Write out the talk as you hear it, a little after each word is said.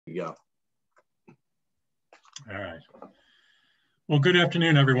you go. All right. Well, good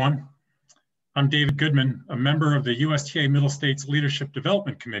afternoon, everyone. I'm David Goodman, a member of the USTA Middle States Leadership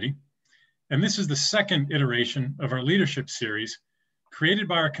Development Committee, and this is the second iteration of our leadership series created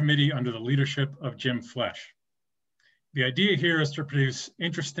by our committee under the leadership of Jim Flesh. The idea here is to produce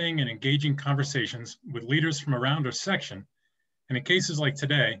interesting and engaging conversations with leaders from around our section, and in cases like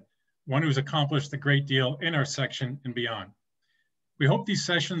today, one who's accomplished a great deal in our section and beyond. We hope these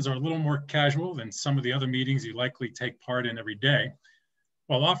sessions are a little more casual than some of the other meetings you likely take part in every day,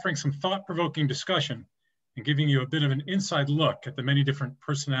 while offering some thought-provoking discussion and giving you a bit of an inside look at the many different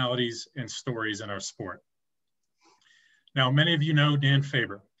personalities and stories in our sport. Now, many of you know Dan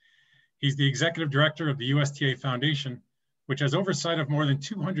Faber. He's the executive director of the USTA Foundation, which has oversight of more than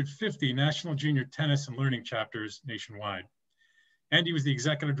 250 national junior tennis and learning chapters nationwide. And he was the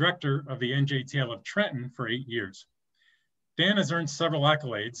executive director of the NJTL of Trenton for 8 years. Dan has earned several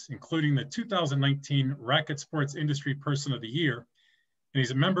accolades, including the 2019 Racket Sports Industry Person of the Year, and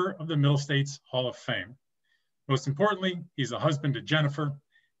he's a member of the Middle States Hall of Fame. Most importantly, he's a husband to Jennifer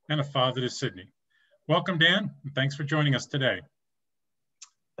and a father to Sydney. Welcome, Dan, and thanks for joining us today.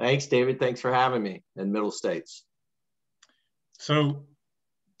 Thanks, David. Thanks for having me in Middle States. So,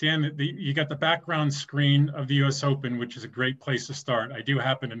 Dan, you got the background screen of the US Open, which is a great place to start. I do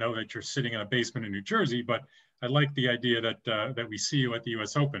happen to know that you're sitting in a basement in New Jersey, but I like the idea that we see you at the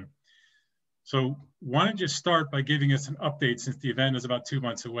US Open. So why don't you start by giving us an update, since the event is about 2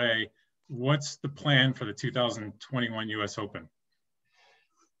 months away. What's the plan for the 2021 US Open?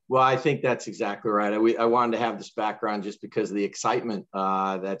 Well, I think that's exactly right. I wanted to have this background just because of the excitement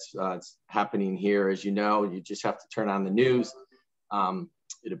that's happening here. As you know, you just have to turn on the news.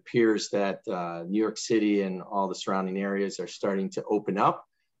 It appears that New York City and all the surrounding areas are starting to open up.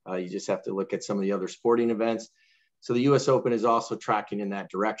 You just have to look at some of the other sporting events. So the US Open is also tracking in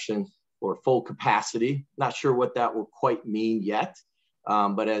that direction for full capacity. Not sure what that will quite mean yet,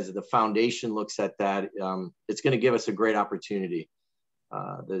 but as the foundation looks at that, it's going to give us a great opportunity.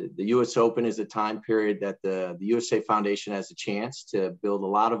 The US Open is a time period that the USTA Foundation has a chance to build a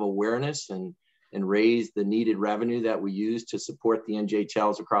lot of awareness and raise the needed revenue that we use to support the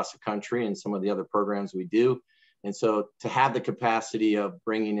NJTLs across the country and some of the other programs we do. And so to have the capacity of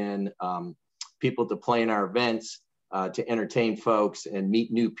bringing in people to play in our events, to entertain folks and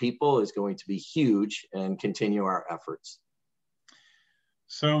meet new people is going to be huge and continue our efforts.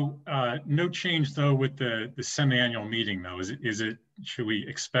 So no change though with the semi-annual meeting though. Should we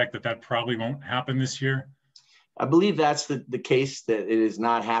expect that probably won't happen this year? I believe that's the case, that it is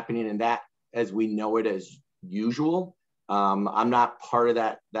not happening in that as we know it as usual. I'm not part of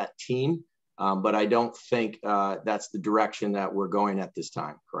that team, but I don't think that's the direction that we're going at this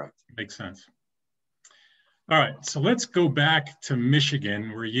time, correct? Makes sense. All right, so let's go back to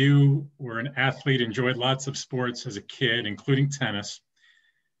Michigan, where you were an athlete, enjoyed lots of sports as a kid, including tennis.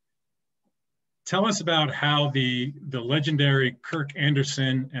 Tell us about how the legendary Kirk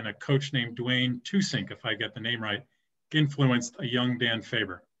Anderson and a coach named Dwayne Tusink, if I get the name right, influenced a young Dan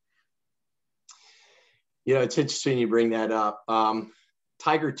Faber. You know, it's interesting you bring that up.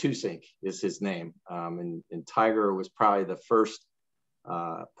 Tiger Tusink is his name. And Tiger was probably the first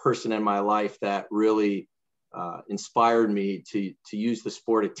person in my life that really inspired me to use the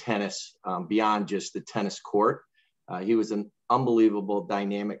sport of tennis beyond just the tennis court. He was an unbelievable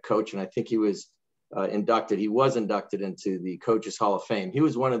dynamic coach, and I think he was inducted into the Coaches Hall of Fame. He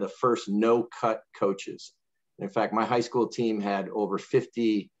was one of the first no-cut coaches. In fact, my high school team had over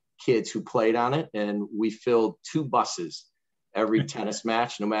 50 kids who played on it, and we filled 2 buses every tennis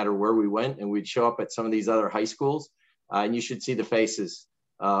match, no matter where we went. And we'd show up at some of these other high schools, and you should see the faces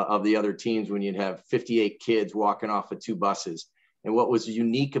of the other teams when you'd have 58 kids walking off of 2 buses. And what was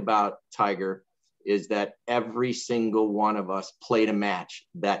unique about Tiger is that every single one of us played a match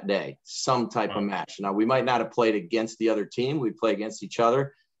that day, some type of match. Now, we might not have played against the other team. We'd play against each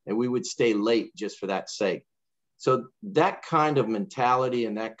other, and we would stay late just for that sake. So that kind of mentality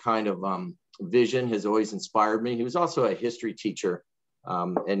and that kind of vision has always inspired me. He was also a history teacher,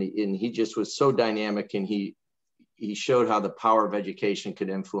 and he just was so dynamic, and he showed how the power of education could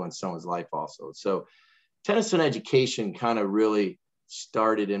influence someone's life also. So tennis and education kind of really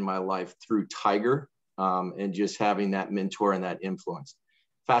started in my life through Tiger, and just having that mentor and that influence.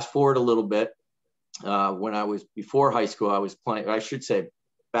 Fast forward a little bit, when I was before high school, I was playing, I should say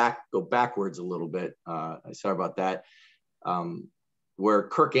go backwards a little bit. Sorry about that. Where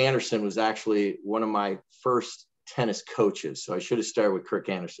Kirk Anderson was actually one of my first tennis coaches. So I should have started with Kirk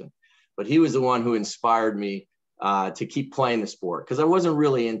Anderson, but he was the one who inspired me to keep playing the sport because I wasn't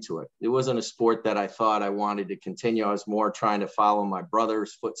really into it. It wasn't a sport that I thought I wanted to continue. I was more trying to follow my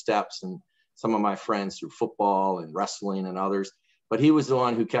brother's footsteps and some of my friends through football and wrestling and others. But he was the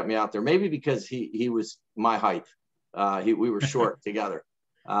one who kept me out there, maybe because he was my height. We were short together.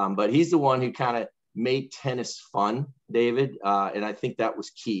 But he's the one who kind of made tennis fun, David. And I think that was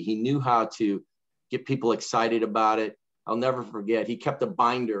key. He knew how to get people excited about it. I'll never forget, he kept a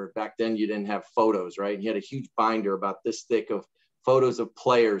binder. Back then you didn't have photos, right? He had a huge binder about this thick of photos of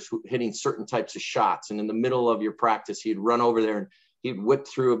players hitting certain types of shots. And in the middle of your practice, he'd run over there and he'd whip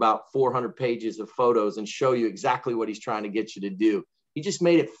through about 400 pages of photos and show you exactly what he's trying to get you to do. He just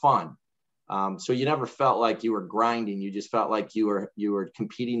made it fun. So you never felt like you were grinding. You just felt like you were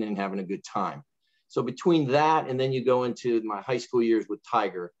competing and having a good time. So between that and then you go into my high school years with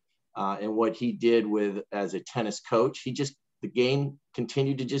Tiger and what he did as a tennis coach, the game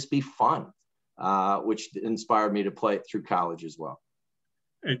continued to just be fun, which inspired me to play it through college as well.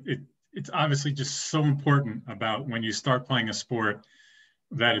 It's obviously just so important about when you start playing a sport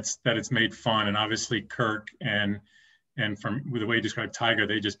that it's made fun. And obviously Kirk and from the way you described Tiger,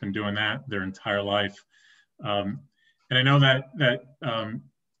 they've just been doing that their entire life. And I know that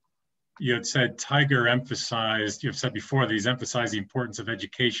you had said Tiger emphasized, you've said before that he's emphasized the importance of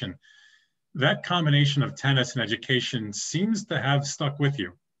education. That combination of tennis and education seems to have stuck with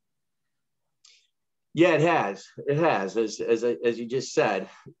you. Yeah, it has. It has. As you just said,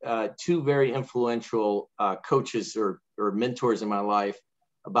 two very influential coaches or mentors in my life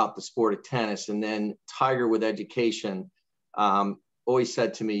about the sport of tennis. And then Tiger with education always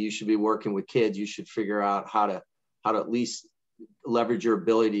said to me, you should be working with kids. You should figure out how to at least leverage your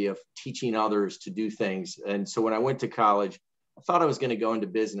ability of teaching others to do things. And so when I went to college, I thought I was going to go into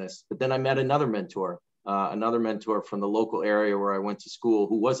business, but then I met another mentor from the local area where I went to school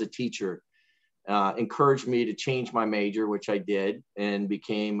who was a teacher, encouraged me to change my major, which I did, and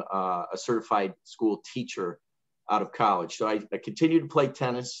became a certified school teacher out of college. So I continued to play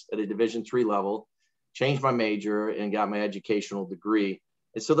tennis at a Division III level, changed my major, and got my educational degree.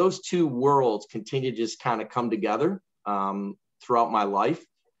 And so those two worlds continue to just kind of come together throughout my life.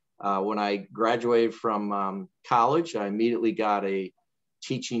 When I graduated from college, I immediately got a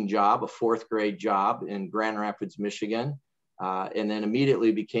teaching job, a fourth grade job in Grand Rapids, Michigan, and then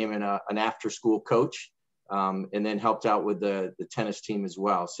immediately became an after-school coach, and then helped out with the tennis team as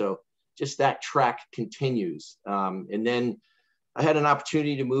well. So just that track continues. And then I had an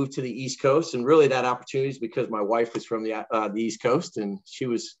opportunity to move to the East Coast, and really that opportunity is because my wife was from the East Coast, and she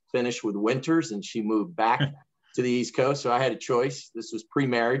was finished with winters, and she moved back to the East Coast. So I had a choice. This was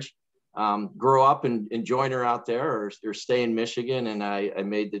pre-marriage. Grow up and join her out there or stay in Michigan. And I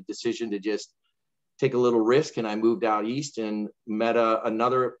made the decision to just take a little risk. And I moved out East and met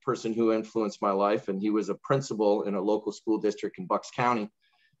another person who influenced my life. And he was a principal in a local school district in Bucks County.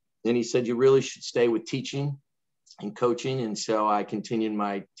 And he said, you really should stay with teaching and coaching. And so I continued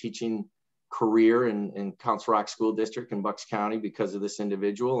my teaching career in Council Rock School District in Bucks County because of this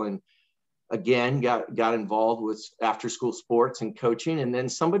individual. And again, got involved with after school sports and coaching. And then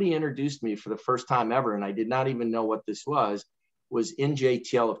somebody introduced me for the first time ever, and I did not even know what this was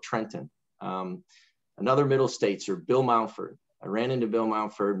NJTL of Trenton. Another Middle Stateser, Bill Mountford. I ran into Bill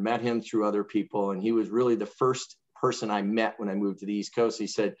Mountford, met him through other people, and he was really the first person I met when I moved to the East Coast. He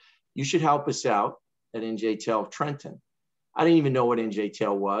said, you should help us out at NJTL of Trenton. I didn't even know what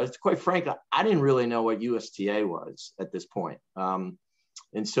NJTL was. Quite frankly, I didn't really know what USTA was at this point.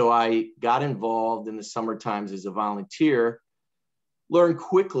 And so I got involved in the summer times as a volunteer, learned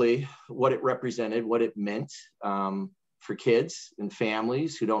quickly what it represented, what it meant for kids and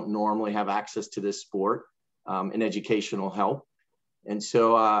families who don't normally have access to this sport and educational help. And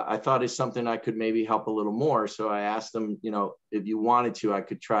so I thought it's something I could maybe help a little more. So I asked them, if you wanted to, I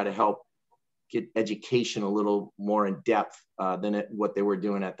could try to help get education a little more in depth than what they were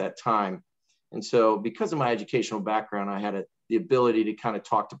doing at that time. And so because of my educational background, I had the ability to kind of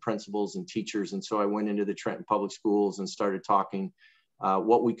talk to principals and teachers. And so I went into the Trenton Public Schools and started talking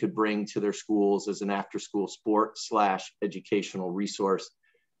what we could bring to their schools as an after-school sport / educational resource.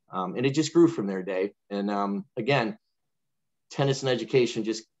 And it just grew from there, Dave. And again, tennis and education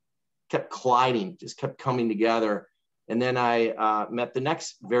just kept colliding, just kept coming together. And then I met the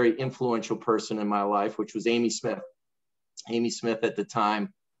next very influential person in my life, which was Amy Smith. Amy Smith at the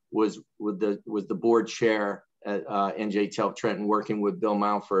time was the board chair at NJTL of Trenton, working with Bill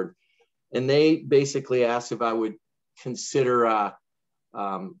Mountford. And they basically asked if I would consider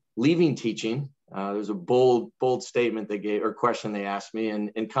leaving teaching. There was a bold statement they gave, or question they asked me,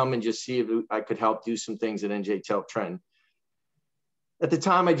 and come and just see if I could help do some things at NJTL of Trenton. At the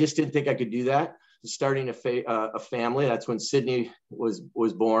time, I just didn't think I could do that. starting a family. That's when Sydney was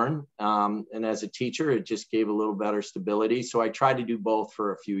born. And as a teacher, it just gave a little better stability. So I tried to do both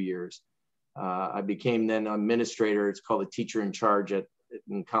for a few years. I became then an administrator. It's called a teacher in charge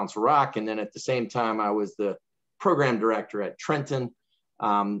in Council Rock. And then at the same time, I was the program director at Trenton.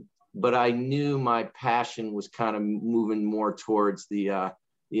 But I knew my passion was kind of moving more towards the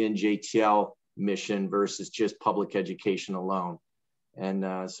NJTL mission versus just public education alone.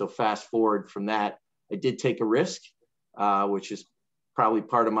 And so fast forward from that, I did take a risk, which is probably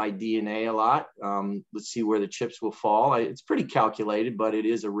part of my DNA a lot. Let's see where the chips will fall. It's pretty calculated, but it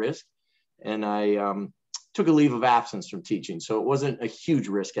is a risk. And I took a leave of absence from teaching. So it wasn't a huge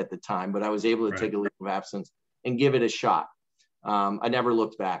risk at the time, but I was able to take a leave of absence and give it a shot. I never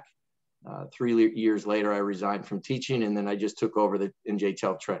looked back. 3 years later, I resigned from teaching, and then I just took over the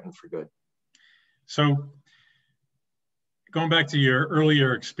NJTL of Trenton for good. So going back to your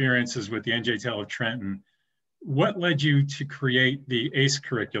earlier experiences with the NJTL of Trenton, what led you to create the ACE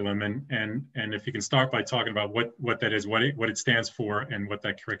curriculum? And if you can start by talking about what that is, what it stands for, and what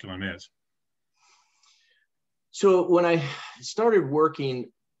that curriculum is. So when I started working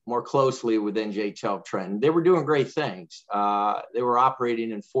more closely with NJTL of Trenton, they were doing great things. They were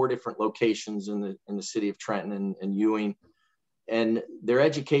operating in 4 different locations in the city of Trenton and Ewing. And their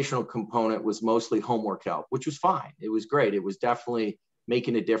educational component was mostly homework help, which was fine. It was great. It was definitely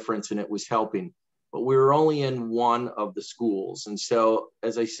making a difference and it was helping. But we were only in one of the schools. And so,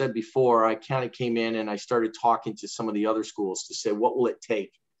 as I said before, I kind of came in and I started talking to some of the other schools to say, what will it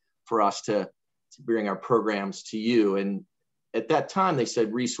take for us to bring our programs to you? And at that time, they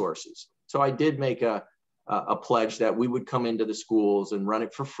said resources. So I did make a pledge that we would come into the schools and run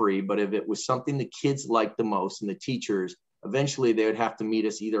it for free. But if it was something the kids liked the most and the teachers, eventually they would have to meet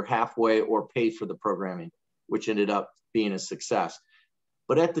us either halfway or pay for the programming, which ended up being a success.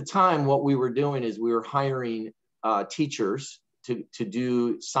 But at the time, what we were doing is we were hiring teachers to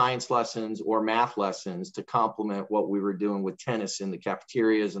do science lessons or math lessons to complement what we were doing with tennis in the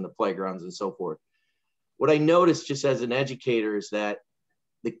cafeterias and the playgrounds and so forth. What I noticed just as an educator is that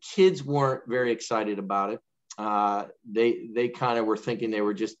the kids weren't very excited about it. They kind of were thinking they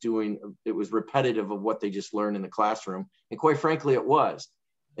were just doing, it was repetitive of what they just learned in the classroom. And quite frankly, it was.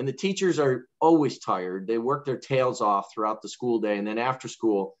 And the teachers are always tired. They work their tails off throughout the school day. And then after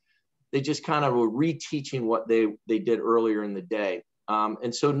school, they just kind of were reteaching what they did earlier in the day.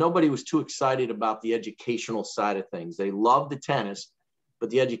 And so nobody was too excited about the educational side of things. They loved the tennis, but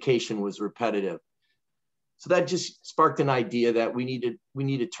the education was repetitive. So that just sparked an idea that we need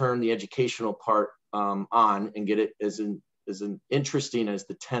to turn the educational part on and get it as interesting as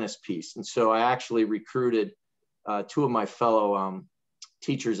the tennis piece. And so I actually recruited 2 of my fellow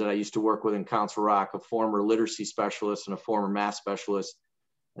teachers that I used to work with in Council Rock, a former literacy specialist and a former math specialist.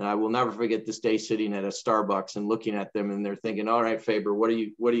 And I will never forget this day sitting at a Starbucks and looking at them, and they're thinking, all right, Faber, what are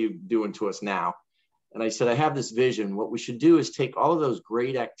you doing to us now? And I said, I have this vision. What we should do is take all of those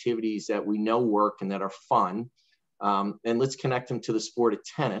great activities that we know work and that are fun, and let's connect them to the sport of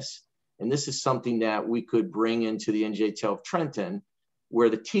tennis. And this is something that we could bring into the NJTL of Trenton, where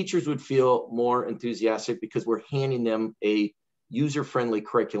the teachers would feel more enthusiastic because we're handing them a user-friendly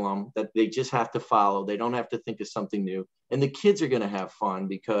curriculum that they just have to follow. They don't have to think of something new. And the kids are going to have fun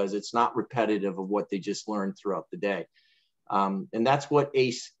because it's not repetitive of what they just learned throughout the day. And that's what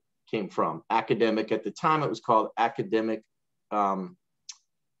ACE came from. Academic, at the time it was called Academic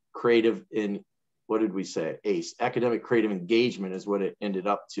Creative in, what did we say? ACE, Academic Creative Engagement is what it ended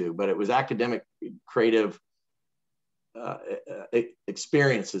up to, but it was Academic Creative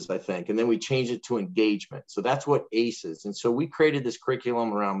Experiences, I think. And then we changed it to engagement. So that's what ACE is. And so we created this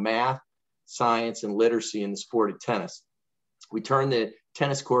curriculum around math, science, and literacy in the sport of tennis. We turned the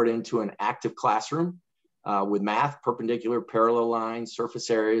tennis court into an active classroom with math, perpendicular, parallel lines, surface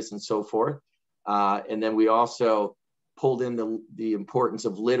areas, and so forth. And then we also pulled in the importance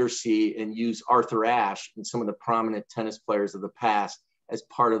of literacy and used Arthur Ashe and some of the prominent tennis players of the past as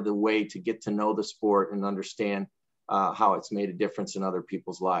part of the way to get to know the sport and understand how it's made a difference in other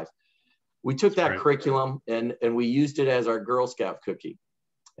people's lives. We took that curriculum and we used it as our Girl Scout cookie.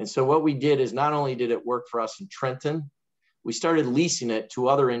 And so what we did is not only did it work for us in Trenton, we started leasing it to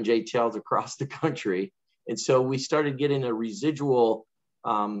other NJTLs across the country. And so we started getting a residual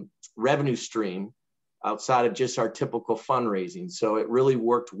revenue stream outside of just our typical fundraising. So it really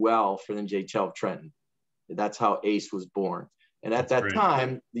worked well for the NJTL of Trenton. That's how ACE was born. And at that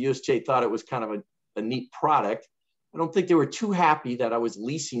time, the USTA thought it was kind of a neat product. I don't think they were too happy that I was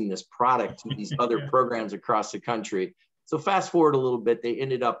leasing this product to these other programs across the country. So fast forward a little bit, they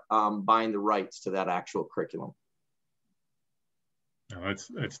ended up buying the rights to that actual curriculum. No,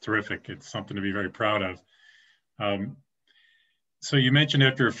 that's terrific. It's something to be very proud of. So you mentioned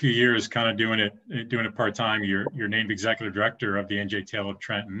after a few years, kind of doing it part-time, you're named executive director of the NJTL of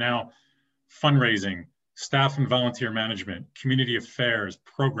Trenton. Now, fundraising, staff and volunteer management, community affairs,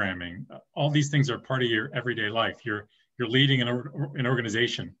 programming, all these things are part of your everyday life. You're leading an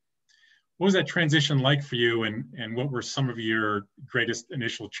organization. What was that transition like for you, and what were some of your greatest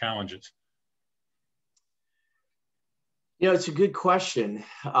initial challenges? You know, it's a good question.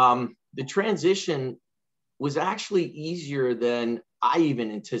 The transition was actually easier than I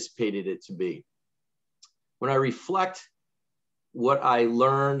even anticipated it to be. When I reflect what I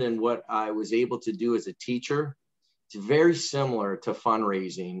learned and what I was able to do as a teacher, it's very similar to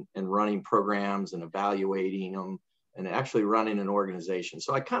fundraising and running programs and evaluating them and actually running an organization.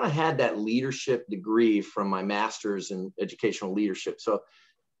 So I kind of had that leadership degree from my master's in educational leadership. So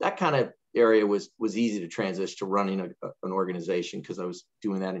that kind of area was easy to transition to running an organization because I was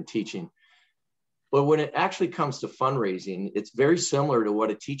doing that in teaching. But when it actually comes to fundraising, it's very similar to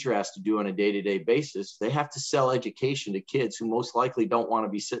what a teacher has to do on a day-to-day basis. They have to sell education to kids who most likely don't want to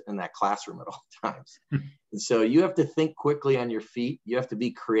be sitting in that classroom at all times. And so you have to think quickly on your feet. You have to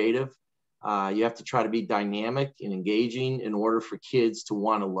be creative. You have to try to be dynamic and engaging in order for kids to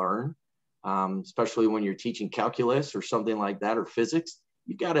want to learn, especially when you're teaching calculus or something like that, or physics.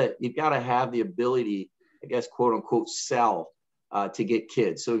 You've got to have the ability, I guess, quote unquote, sell to get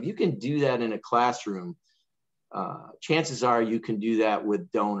kids. So if you can do that in a classroom, chances are you can do that with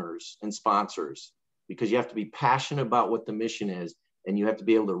donors and sponsors, because you have to be passionate about what the mission is, and you have to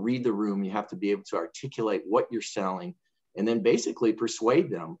be able to read the room. You have to be able to articulate what you're selling, and then basically persuade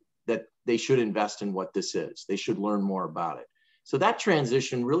them that they should invest in what this is. They should learn more about it. So that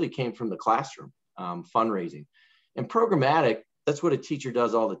transition really came from the classroom, fundraising. And programmatic, that's what a teacher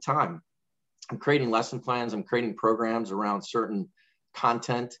does all the time. I'm creating lesson plans, I'm creating programs around certain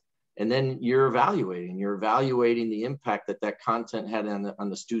content, and then you're evaluating the impact that that content had on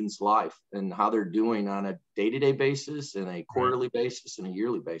the student's life and how they're doing on a day-to-day basis and a quarterly basis and a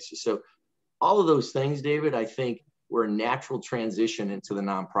yearly basis. So all of those things, David, I think were a natural transition into the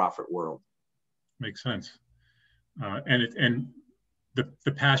nonprofit world. Makes sense. And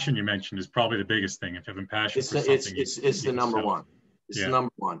the passion you mentioned is probably the biggest thing. If you have a passion for something, it's the number one. It's the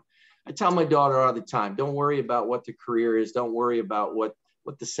number one. I tell my daughter all the time, don't worry about what the career is. Don't worry about what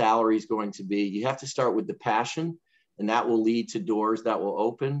the salary is going to be. You have to start with the passion, and that will lead to doors that will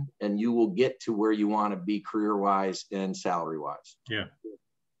open, and you will get to where you want to be career-wise and salary-wise. Yeah.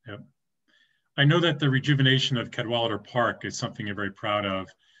 I know that the rejuvenation of Cadwallader Park is something you're very proud of.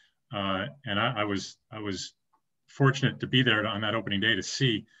 And I was fortunate to be there on that opening day to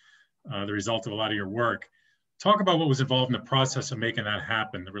see the result of a lot of your work. Talk about what was involved in the process of making that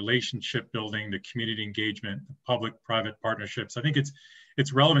happen, the relationship building, the community engagement, the public-private partnerships. I think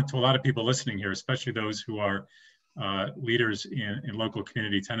it's relevant to a lot of people listening here, especially those who are leaders in local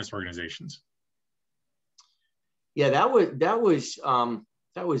community tennis organizations. Yeah, that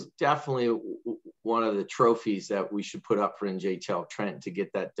was definitely one of the trophies that we should put up for NJTL of Trenton to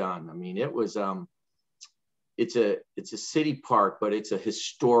get that done. I mean, it was it's a city park, but it's a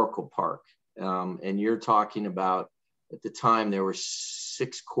historical park. And you're talking about, at the time, there were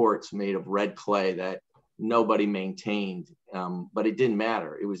 6 courts made of red clay that nobody maintained, but it didn't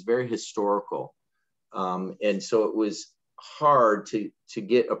matter. It was very historical. And so it was hard to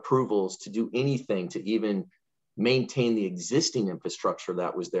get approvals to do anything to even maintain the existing infrastructure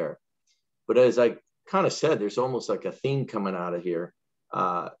that was there. But as I kind of said, there's almost like a theme coming out of here.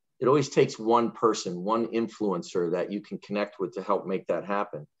 It always takes one person, one influencer that you can connect with to help make that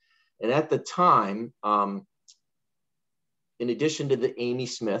happen. And at the time, in addition to the Amy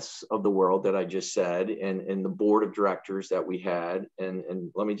Smiths of the world that I just said, and the board of directors that we had, and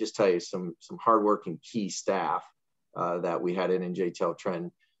let me just tell you some hardworking key staff that we had in NJTL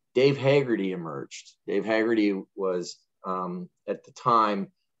Trenton, Dave Haggerty emerged. Dave Haggerty was, at the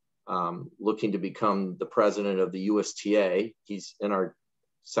time, looking to become the president of the USTA. He's in our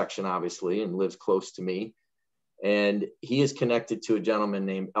section, obviously, and lives close to me. And he is connected to a gentleman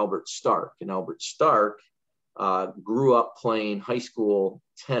named Albert Stark. And Albert Stark grew up playing high school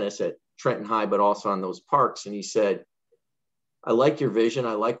tennis at Trenton High, but also on those parks. And he said, I like your vision.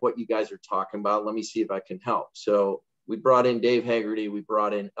 I like what you guys are talking about. Let me see if I can help. So we brought in Dave Haggerty. We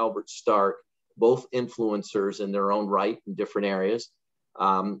brought in Albert Stark, both influencers in their own right in different areas.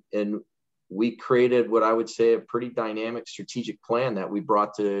 And we created what I would say a pretty dynamic strategic plan that we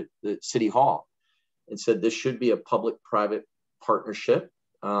brought to the City Hall and said, this should be a public-private partnership.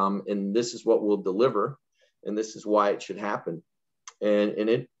 And this is what we'll deliver. And this is why it should happen.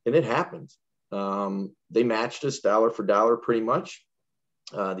 And it happened. They matched us dollar for dollar pretty much.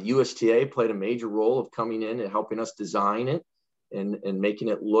 The USTA played a major role of coming in and helping us design it and making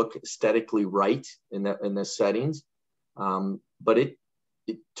it look aesthetically right in the settings. But it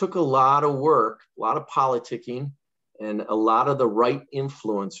took a lot of work, a lot of politicking, and a lot of the right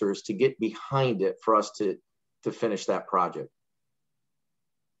influencers to get behind it for us to finish that project.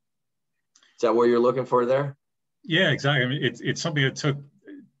 Is that what you're looking for there? Yeah, exactly. I mean, it's something that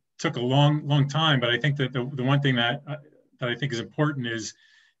took a long time, but I think that the one thing that I think is important is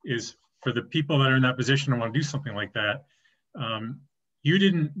for the people that are in that position and want to do something like that. You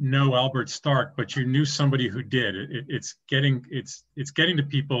didn't know Albert Stark, but you knew somebody who did. It's getting to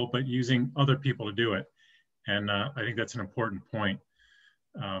people, but using other people to do it, and I think that's an important point.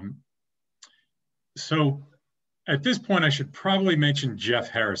 So at this point, I should probably mention Jeff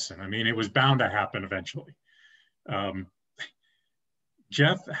Harrison. I mean, it was bound to happen eventually.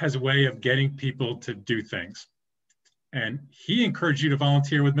 Jeff has a way of getting people to do things, and he encouraged you to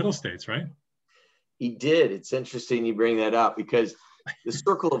volunteer with Middle States, right? He did. It's interesting you bring that up because the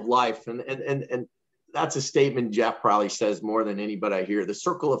circle of life, and that's a statement Jeff probably says more than anybody I hear. The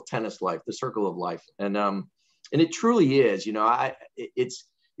circle of tennis life, the circle of life, and it truly is. You know, it's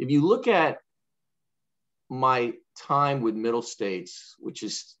if you look at my time with Middle States, which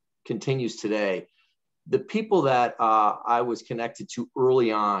continues today, the people that I was connected to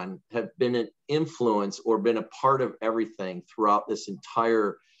early on have been an influence or been a part of everything throughout this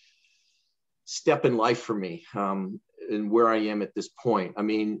entire step in life for me and where I am at this point. I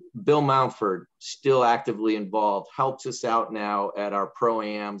mean, Bill Mountford, still actively involved, helps us out now at our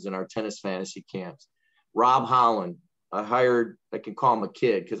pro-ams and our tennis fantasy camps. Rob Holland, I can call him a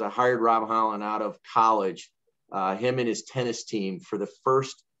kid because I hired Rob Holland out of college, him and his tennis team for the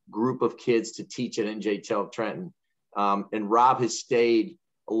first group of kids to teach at NJTL of Trenton. And Rob has stayed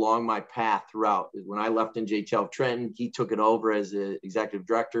along my path throughout. When I left NJTL of Trenton, he took it over as the executive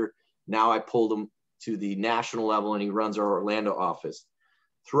director. Now I pulled him to the national level and he runs our Orlando office.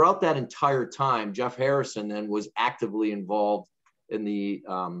 Throughout that entire time, Jeff Harrison then was actively involved in the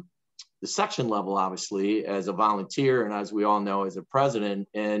section level, obviously, as a volunteer and as we all know, as a president.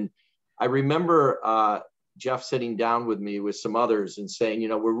 And I remember Jeff sitting down with me with some others and saying, you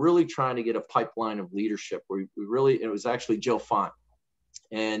know, we're really trying to get a pipeline of leadership. It was actually Jill Font.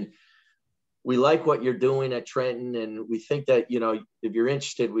 And we like what you're doing at Trenton. And we think that, you know, if you're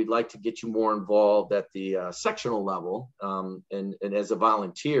interested, we'd like to get you more involved at the sectional level and as a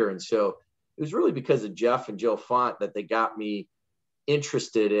volunteer. And so it was really because of Jeff and Jill Font that they got me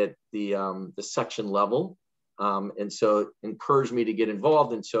interested at the section level. And so encouraged me to get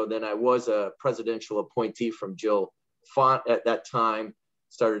involved. And so then I was a presidential appointee from Jill Font at that time,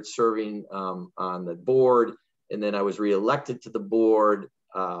 started serving on the board. And then I was reelected to the board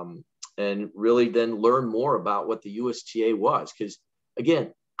and really then learned more about what the USTA was. Because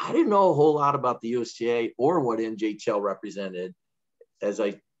again, I didn't know a whole lot about the USTA or what NJTL represented as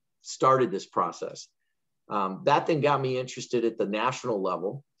I started this process. That then got me interested at the national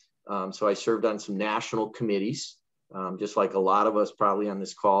level. So I served on some national committees, just like a lot of us probably on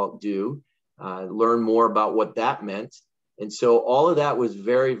this call do, learn more about what that meant. And so all of that was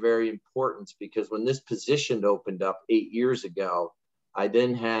very, very important because when this position opened up 8 years ago, I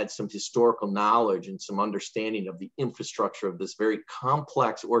then had some historical knowledge and some understanding of the infrastructure of this very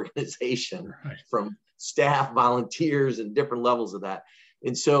complex organization, right, from staff, volunteers, and different levels of that.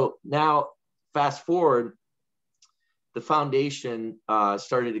 And so now fast forward, the foundation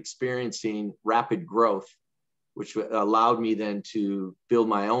started experiencing rapid growth, which allowed me then to build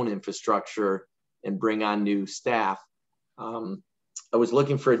my own infrastructure and bring on new staff. I was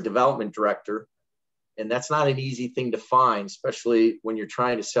looking for a development director, and that's not an easy thing to find, especially when you're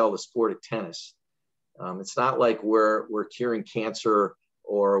trying to sell the sport of tennis. It's not like we're curing cancer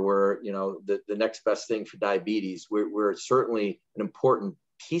or we're, you know, the next best thing for diabetes. We're certainly an important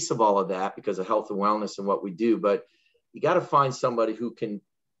piece of all of that because of health and wellness and what we do, but you got to find somebody who can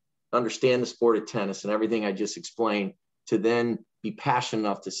understand the sport of tennis and everything I just explained to then be passionate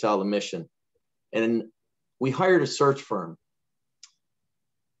enough to sell the mission. And we hired a search firm.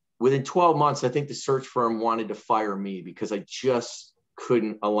 Within 12 months, I think the search firm wanted to fire me because I just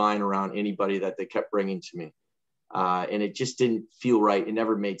couldn't align around anybody that they kept bringing to me. And it just didn't feel right. It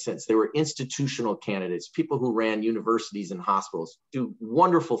never made sense. They were institutional candidates, people who ran universities and hospitals, do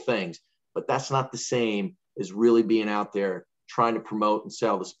wonderful things, but that's not the same as really being out there trying to promote and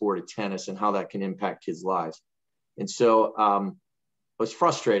sell the sport of tennis and how that can impact kids' lives. And so I was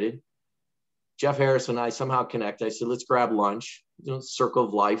frustrated. Jeff Harris and I somehow connect. I said, let's grab lunch, you know, circle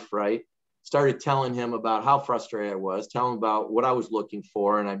of life, right? Started telling him about how frustrated I was, telling him about what I was looking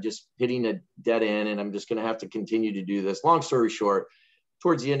for. And I'm just hitting a dead end and I'm just going to have to continue to do this. Long story short,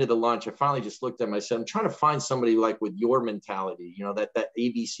 towards the end of the lunch, I finally just looked at him. I said, I'm trying to find somebody like with your mentality, you know, that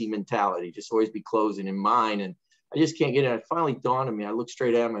ABC mentality, just always be closing in mine. And I just can't get it. It finally dawned on me. I looked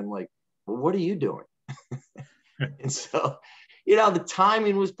straight at him and I'm like, well, what are you doing? And so, you know, the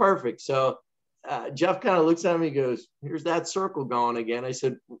timing was perfect. So Jeff kind of looks at me and goes, here's that circle going again. I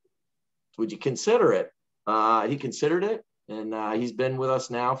said, would you consider it? He considered it. And he's been with us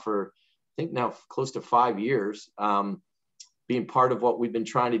now for, I think now close to 5 years, being part of what we've been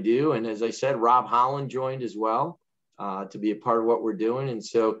trying to do. And as I said, Rob Holland joined as well to be a part of what we're doing. And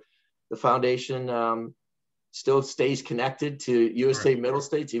so the foundation still stays connected to USTA Middle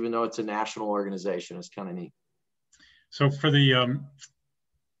States, even though it's a national organization. It's kind of neat. So for the,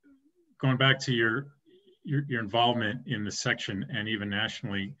 going back to your involvement in the section and even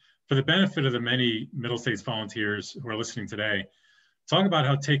nationally, for the benefit of the many Middle States volunteers who are listening today, talk about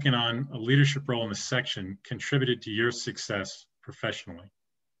how taking on a leadership role in the section contributed to your success professionally.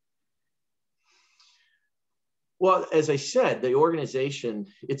 Well, as I said, the organization,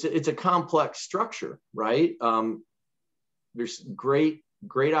 it's a complex structure, right? There's great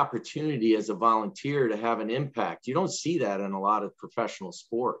opportunity as a volunteer to have an impact. You don't see that in a lot of professional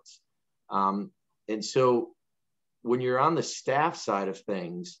sports. And so when you're on the staff side of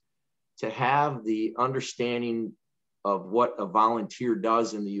things, to have the understanding of what a volunteer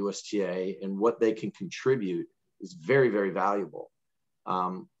does in the USTA and what they can contribute is very, very valuable.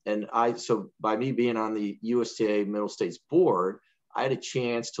 So by me being on the USTA Middle States board, I had a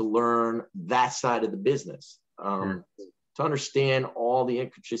chance to learn that side of the business, to understand all the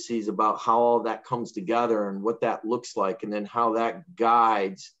intricacies about how all that comes together and what that looks like, and then how that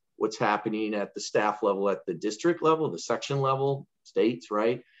guides what's happening at the staff level, at the district level, the section level, states,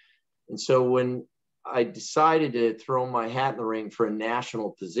 right? And so when I decided to throw my hat in the ring for a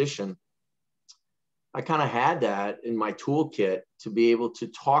national position, I kind of had that in my toolkit to be able to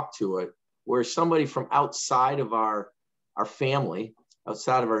talk to it, where somebody from outside of our family,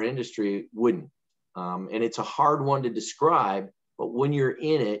 outside of our industry wouldn't. And it's a hard one to describe, but when you're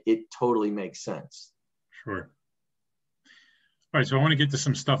in it, it totally makes sense. Sure. All right, so I want to get to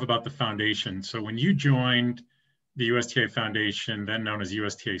some stuff about the foundation. So when you joined the USTA Foundation, then known as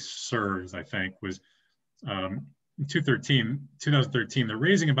USTA Serves, I think, was in 2013, they're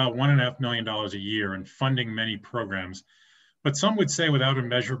raising about $1.5 million a year and funding many programs, but some would say without a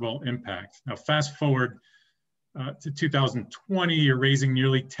measurable impact. Now, fast forward to 2020, you're raising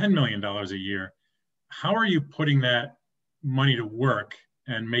nearly $10 million a year. How are you putting that money to work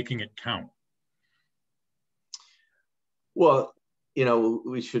and making it count? Well, you know,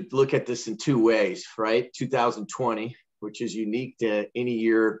 we should look at this in two ways, right? 2020, which is unique to any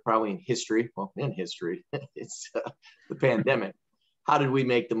year probably in history. Well, in history, it's the pandemic. How did we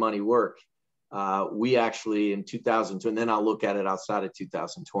make the money work? We actually in 2002, and then I'll look at it outside of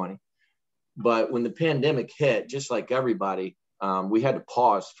 2020. But when the pandemic hit, just like everybody, we had to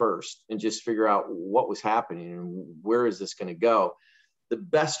pause first and just figure out what was happening and where is this going to go. The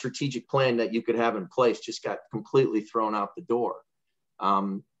best strategic plan that you could have in place just got completely thrown out the door.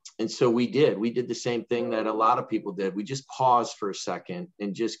 And so we did the same thing that a lot of people did. We just paused for a second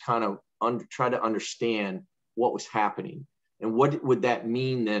and just kind of try to understand what was happening and what would that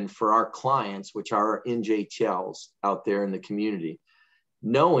mean then for our clients, which are our NJTLs out there in the community,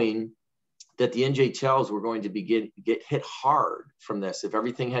 knowing that the NJTLs were going to get hit hard from this. If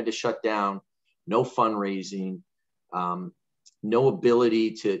everything had to shut down, no fundraising, no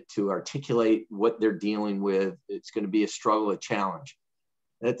ability to articulate what they're dealing with, it's going to be a struggle, a challenge.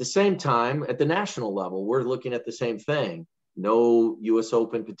 And at the same time, at the national level, we're looking at the same thing. No US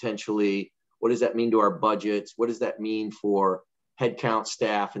Open potentially. What does that mean to our budgets? What does that mean for headcount,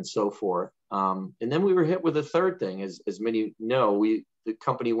 staff, and so forth? And then we were hit with a third thing. As many know, the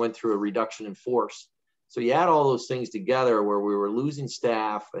company went through a reduction in force. So you add all those things together where we were losing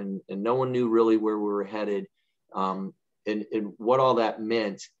staff and no one knew really where we were headed and what all that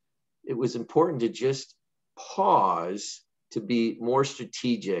meant. It was important to just pause, to be more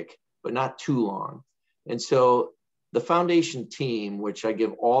strategic, but not too long. And so the foundation team, which I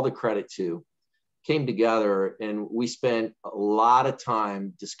give all the credit to, came together and we spent a lot of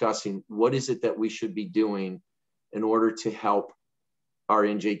time discussing what is it that we should be doing in order to help our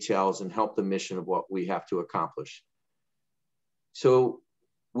NJTLs and help the mission of what we have to accomplish. So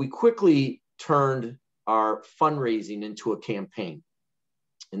we quickly turned our fundraising into a campaign.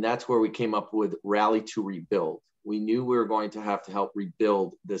 And that's where we came up with Rally to Rebuild. We knew we were going to have to help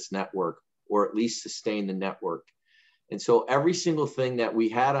rebuild this network, or at least sustain the network. And so every single thing that we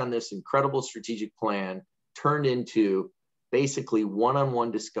had on this incredible strategic plan turned into basically one-on-one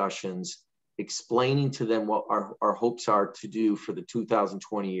discussions explaining to them what our hopes are to do for the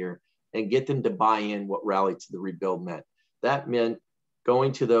 2020 year, and get them to buy in what Rally to the Rebuild meant. That meant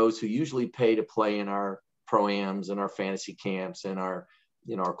going to those who usually pay to play in our pro-ams and our fantasy camps and our,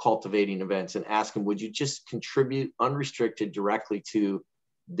 our cultivating events, and ask them, would you just contribute unrestricted directly to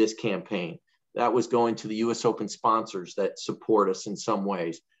this campaign? That was going to the US Open sponsors that support us in some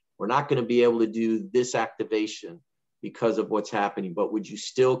ways. We're not going to be able to do this activation because of what's happening, but would you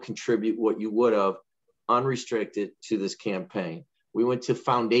still contribute what you would have unrestricted to this campaign? We went to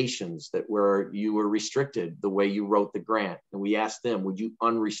foundations that where you were restricted the way you wrote the grant, and we asked them, would you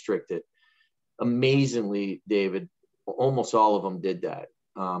unrestrict it? Amazingly, David, almost all of them did that.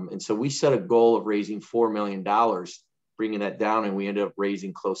 And so we set a goal of raising $4 million, bringing that down, and we ended up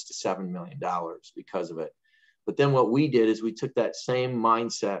raising close to $7 million because of it. But then what we did is we took that same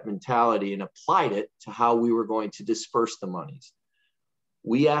mindset, mentality, and applied it to how we were going to disperse the monies.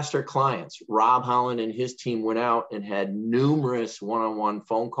 We asked our clients, Rob Holland and his team went out and had numerous one-on-one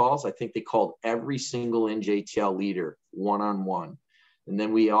phone calls. I think they called every single NJTL leader one-on-one. And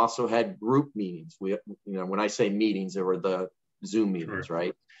then we also had group meetings. When I say meetings, there were the Zoom meetings, sure,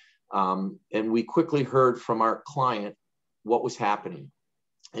 right? And we quickly heard from our client what was happening.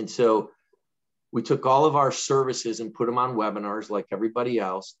 And so we took all of our services and put them on webinars like everybody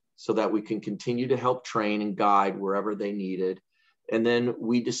else so that we can continue to help train and guide wherever they needed. And then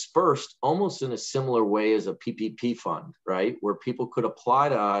we dispersed almost in a similar way as a PPP fund, right? Where people could apply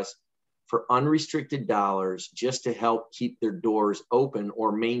to us for unrestricted dollars just to help keep their doors open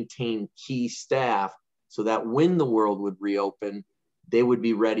or maintain key staff so that when the world would reopen, they would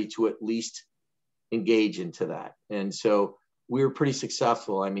be ready to at least engage into that. And so we were pretty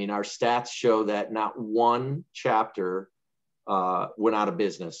successful. I mean, our stats show that not one chapter went out of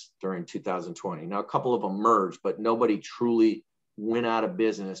business during 2020. Now, a couple of them merged, but nobody truly went out of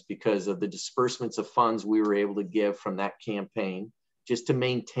business because of the disbursements of funds we were able to give from that campaign just to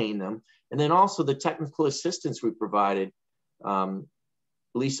maintain them. And then also the technical assistance we provided, at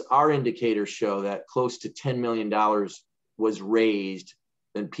least our indicators show that close to $10 million was raised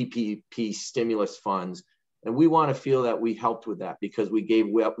in PPP stimulus funds. And we want to feel that we helped with that because we gave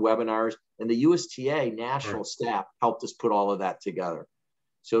webinars, and the USTA national staff helped us put all of that together.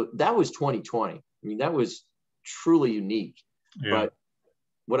 So that was 2020. I mean, that was truly unique. Yeah. But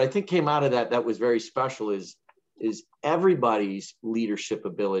what I think came out of that was very special is everybody's leadership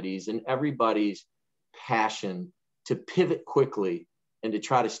abilities and everybody's passion to pivot quickly and to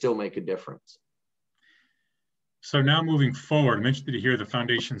try to still make a difference. So now moving forward, I'm interested to hear the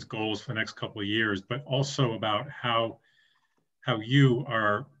foundation's goals for the next couple of years, but also about how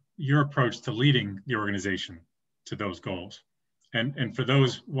your approach to leading the organization to those goals. And for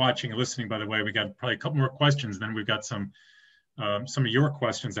those watching and listening, by the way, we got probably a couple more questions, then we've got some of your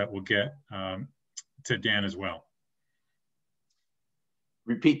questions that we'll get to Dan as well.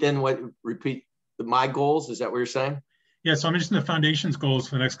 Repeat my goals, is that what you're saying? Yeah, so I'm interested in the foundation's goals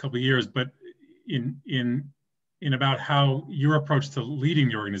for the next couple of years, but in about how your approach to leading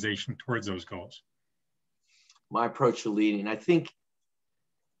the organization towards those goals. My approach to leading, I think,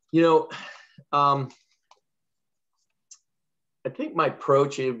 I think my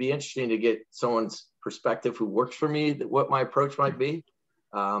approach, it would be interesting to get someone's perspective who works for me, that what my approach might be,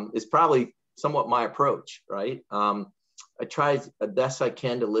 is probably somewhat my approach, right? I try as best I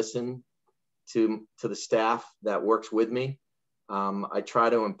can to listen to the staff that works with me. I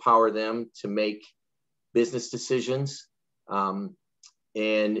try to empower them to make business decisions.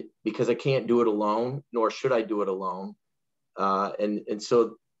 And because I can't do it alone, nor should I do it alone. And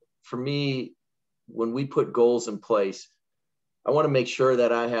so for me, when we put goals in place, I want to make sure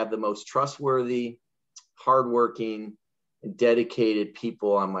that I have the most trustworthy, hardworking, and dedicated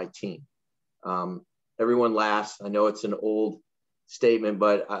people on my team. Everyone laughs. I know it's an old statement,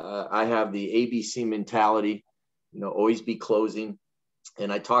 but I have the ABC mentality, always be closing.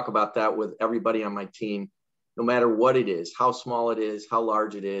 And I talk about that with everybody on my team. No matter what it is, how small it is, how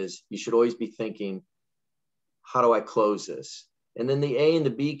large it is, you should always be thinking, how do I close this? And then the A and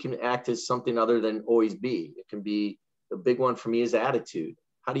the B can act as something other than always be. It can be, the big one for me is attitude.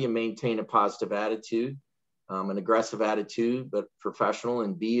 How do you maintain a positive attitude, an aggressive attitude, but professional?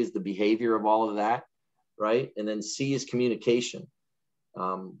 And B is the behavior of all of that, right? And then C is communication.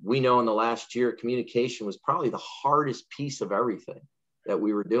 We know in the last year, communication was probably the hardest piece of everything that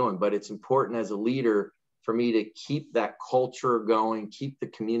we were doing, but it's important as a leader for me to keep that culture going, keep the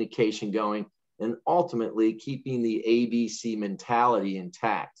communication going, and ultimately keeping the ABC mentality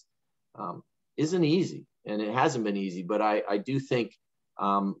intact. Isn't easy, and it hasn't been easy, but I do think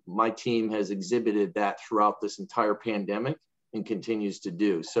my team has exhibited that throughout this entire pandemic and continues to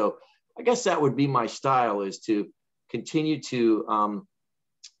do. So I guess that would be my style, is to continue to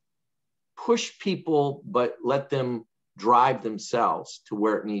push people, but let them drive themselves to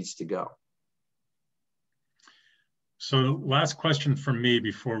where it needs to go. So last question from me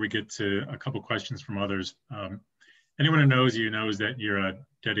before we get to a couple questions from others. Anyone who knows you knows that you're a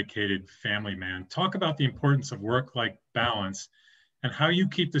dedicated family man. Talk about the importance of work-life balance and how you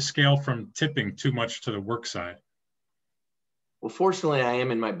keep the scale from tipping too much to the work side. Well, fortunately, I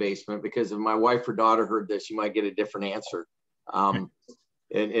am in my basement, because if my wife or daughter heard this, you might get a different answer.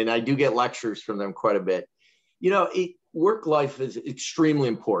 And I do get lectures from them quite a bit. You know, work life is extremely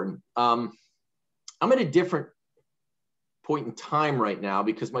important. I'm at a different point in time right now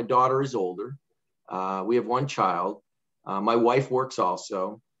because my daughter is older. We have one child. My wife works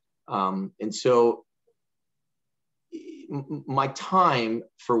also. And so my time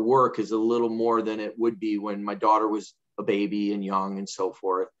for work is a little more than it would be when my daughter was a baby and young and so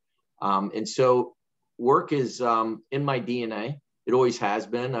forth. And so work is in my DNA. It always has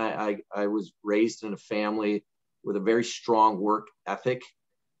been. I was raised in a family with a very strong work ethic.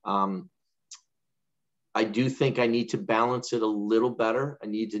 I do think I need to balance it a little better. I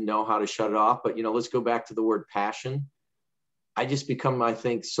need to know how to shut it off. But, you know, let's go back to the word passion. I just become, I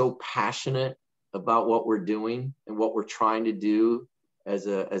think, so passionate about what we're doing and what we're trying to do as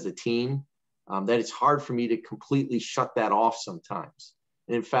a team that it's hard for me to completely shut that off sometimes.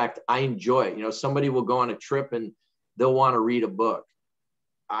 And in fact, I enjoy it. You know, somebody will go on a trip and they'll want to read a book.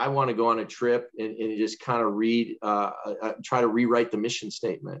 I want to go on a trip and just kind of read, try to rewrite the mission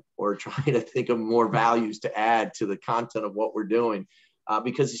statement, or try to think of more values to add to the content of what we're doing,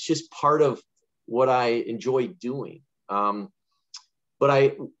 because it's just part of what I enjoy doing. But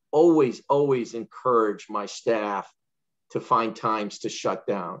I always encourage my staff to find times to shut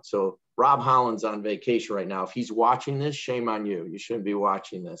down. So Rob Holland's on vacation right now. If he's watching this, shame on you. You shouldn't be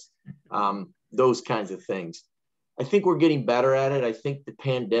watching this. Those kinds of things. I think we're getting better at it. I think the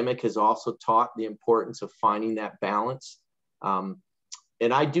pandemic has also taught the importance of finding that balance. And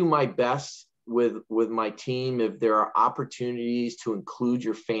I do my best with my team if there are opportunities to include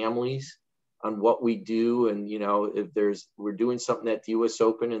your families on what we do. And, you know, if we're doing something at the US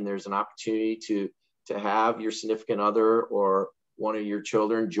Open and there's an opportunity to have your significant other or one of your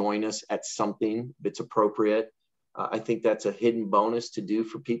children join us at something that's appropriate, I think that's a hidden bonus to do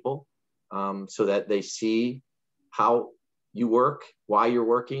for people, so that they see how you work, why you're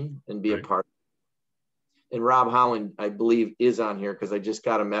working, and be a part of it. And Rob Holland, I believe, is on here because I just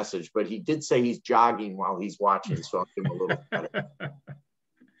got a message, but he did say he's jogging while he's watching, so I'll give him a little credit.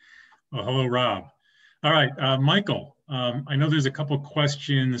 Well, hello, Rob. All right, Michael, I know there's a couple of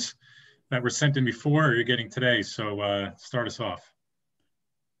questions that were sent in before or you're getting today, so start us off.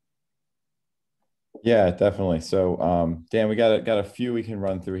 Yeah, definitely. So, Dan, we got a few we can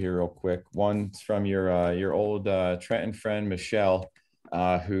run through here real quick. One's from your old Trenton friend, Michelle,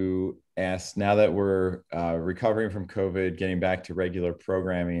 who asked, now that we're recovering from COVID, getting back to regular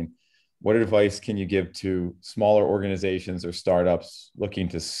programming, what advice can you give to smaller organizations or startups looking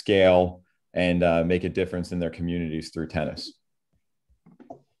to scale and make a difference in their communities through tennis?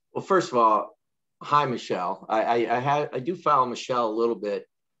 Well, first of all, hi, Michelle. I do follow Michelle a little bit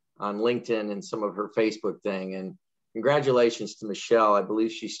on LinkedIn and some of her Facebook thing. And congratulations to Michelle. I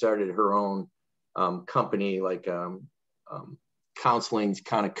believe she started her own company, like counseling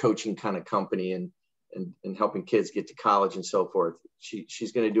kind of coaching kind of company, and helping kids get to college and so forth.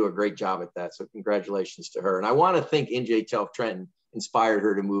 She's going to do a great job at that. So congratulations to her. And I want to think NJTL of Trenton inspired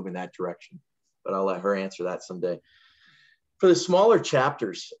her to move in that direction, but I'll let her answer that someday. For the smaller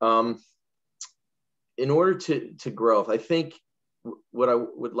chapters, in order to grow, I think what I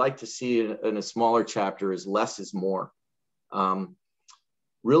would like to see in a smaller chapter is less is more.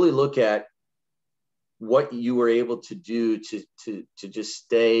 Really look at what you were able to do to just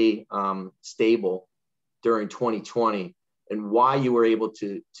stay stable during 2020 and why you were able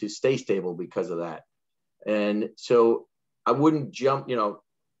to stay stable because of that. And so I wouldn't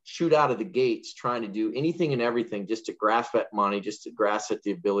shoot out of the gates trying to do anything and everything just to grasp at money, just to grasp at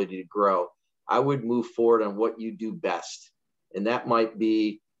the ability to grow. I would move forward on what you do best. And that might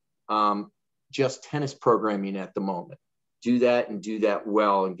be just tennis programming at the moment. Do that and do that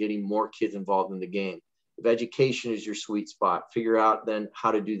well, and getting more kids involved in the game. If education is your sweet spot, figure out then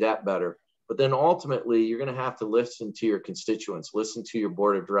how to do that better. But then ultimately, you're going to have to listen to your constituents, listen to your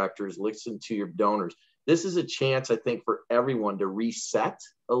board of directors, listen to your donors. This is a chance, I think, for everyone to reset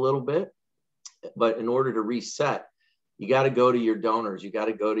a little bit. But in order to reset, you got to go to your donors. You got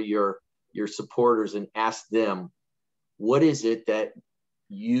to go to your supporters and ask them, what is it that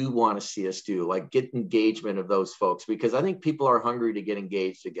you want to see us do? Like, get engagement of those folks, because I think people are hungry to get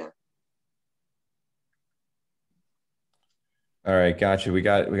engaged again. All right, gotcha. We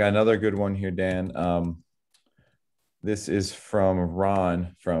got another good one here, Dan. This is from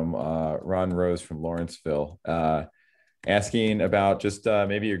Ron Rose from Lawrenceville, asking about just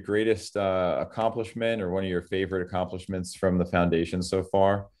maybe your greatest accomplishment or one of your favorite accomplishments from the foundation so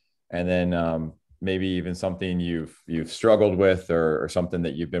far, and then maybe even something you've struggled with or something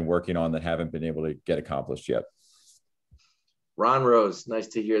that you've been working on that haven't been able to get accomplished yet. Ron Rose, nice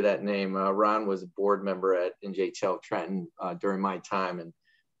to hear that name. Ron was a board member at NJTL of Trenton during my time, and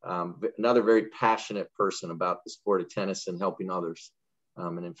another very passionate person about the sport of tennis and helping others.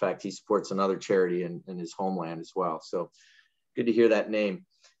 And in fact, he supports another charity in his homeland as well. So good to hear that name.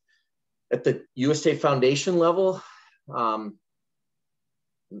 At the USTA Foundation level, the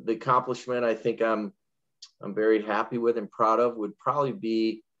accomplishment I think I'm very happy with and proud of would probably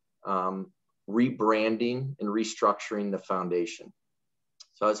be rebranding and restructuring the foundation.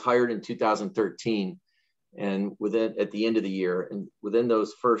 So I was hired in 2013, and at the end of the year, and within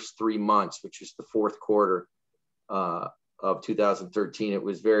those first 3 months, which is the fourth quarter of 2013, it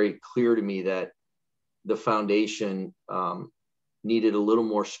was very clear to me that the foundation needed a little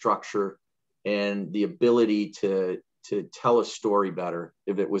more structure and the ability to tell a story better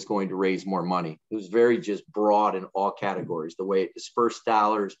if it was going to raise more money. It was very just broad in all categories, the way it dispersed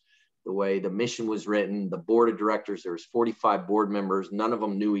dollars, the way the mission was written, the board of directors. There was 45 board members. None of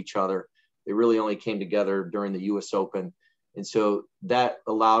them knew each other. They really only came together during the US Open. And so that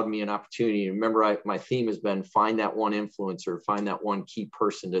allowed me an opportunity. Remember, my theme has been find that one influencer, find that one key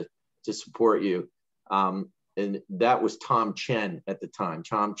person to support you. And that was Tom Chen at the time.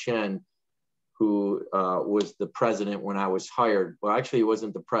 Tom Chen, who was the president when I was hired. Well, actually, he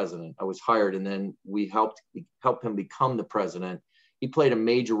wasn't the president. I was hired, and then we helped him become the president. He played a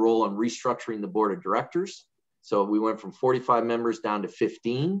major role in restructuring the board of directors. So we went from 45 members down to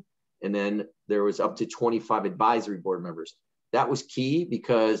 15, and then there was up to 25 advisory board members. That was key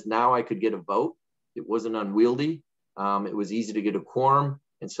because now I could get a vote. It wasn't unwieldy. It was easy to get a quorum.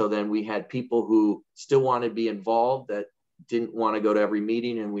 And so then we had people who still wanted to be involved that didn't want to go to every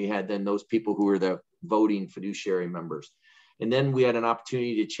meeting. And we had then those people who were the voting fiduciary members. And then we had an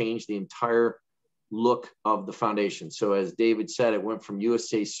opportunity to change the entire look of the foundation. So as David said, it went from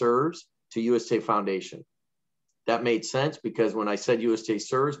USTA Serves to USTA Foundation. That made sense because when I said USTA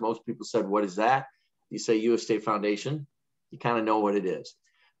Serves, most people said, what is that? You say USTA Foundation, you kind of know what it is.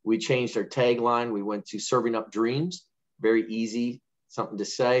 We changed our tagline. We went to serving up dreams, very easy, something to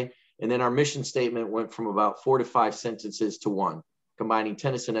say. And then our mission statement went from about 4 to 5 sentences to 1, combining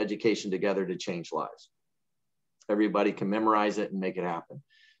tennis and education together to change lives. Everybody can memorize it and make it happen.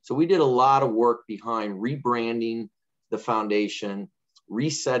 So we did a lot of work behind rebranding the foundation,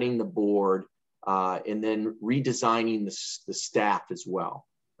 resetting the board, and then redesigning the staff as well,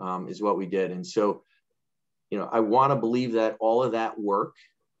 is what we did. And so, I want to believe that all of that work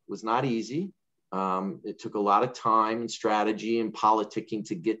was not easy. It took a lot of time and strategy and politicking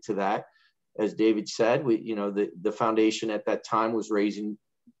to get to that. As David said, the foundation at that time was raising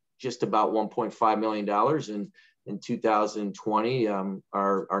just about $1.5 million. And in 2020, our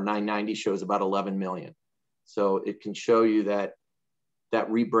 990 shows about 11 million. So it can show you that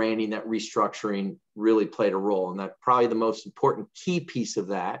rebranding, that restructuring really played a role. And that probably the most important key piece of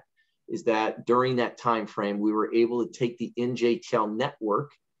that is that during that time frame, we were able to take the NJTL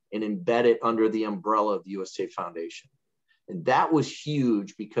network and embed it under the umbrella of the USTA Foundation. And that was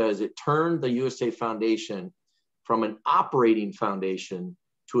huge because it turned the USTA Foundation from an operating foundation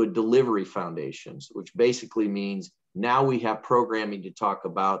to a delivery foundation, which basically means now we have programming to talk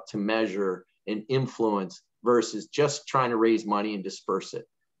about, to measure and influence versus just trying to raise money and disperse it.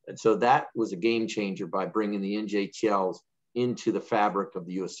 And so that was a game changer by bringing the NJTLs into the fabric of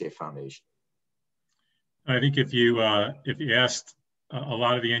the USTA Foundation. I think if you asked a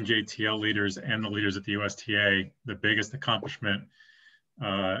lot of the NJTL leaders and the leaders at the USTA, the biggest accomplishment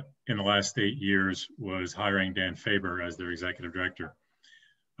in the last 8 years was hiring Dan Faber as their executive director.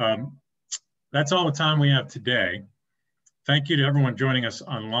 That's all the time we have today. Thank you to everyone joining us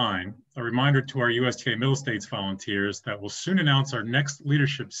online. A reminder to our USTA Middle States volunteers that we'll soon announce our next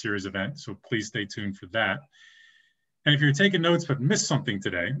Leadership Series event, so please stay tuned for that. And if you're taking notes but missed something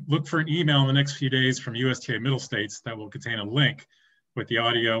today, look for an email in the next few days from USTA Middle States that will contain a link with the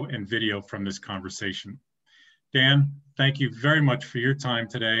audio and video from this conversation. Dan, thank you very much for your time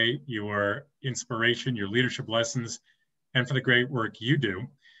today, your inspiration, your leadership lessons, and for the great work you do.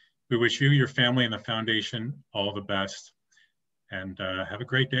 We wish you, your family, and the foundation all the best. And have a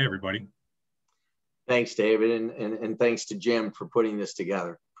great day, everybody. Thanks, David, and thanks to Jim for putting this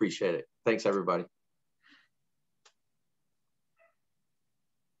together. Appreciate it. Thanks, everybody.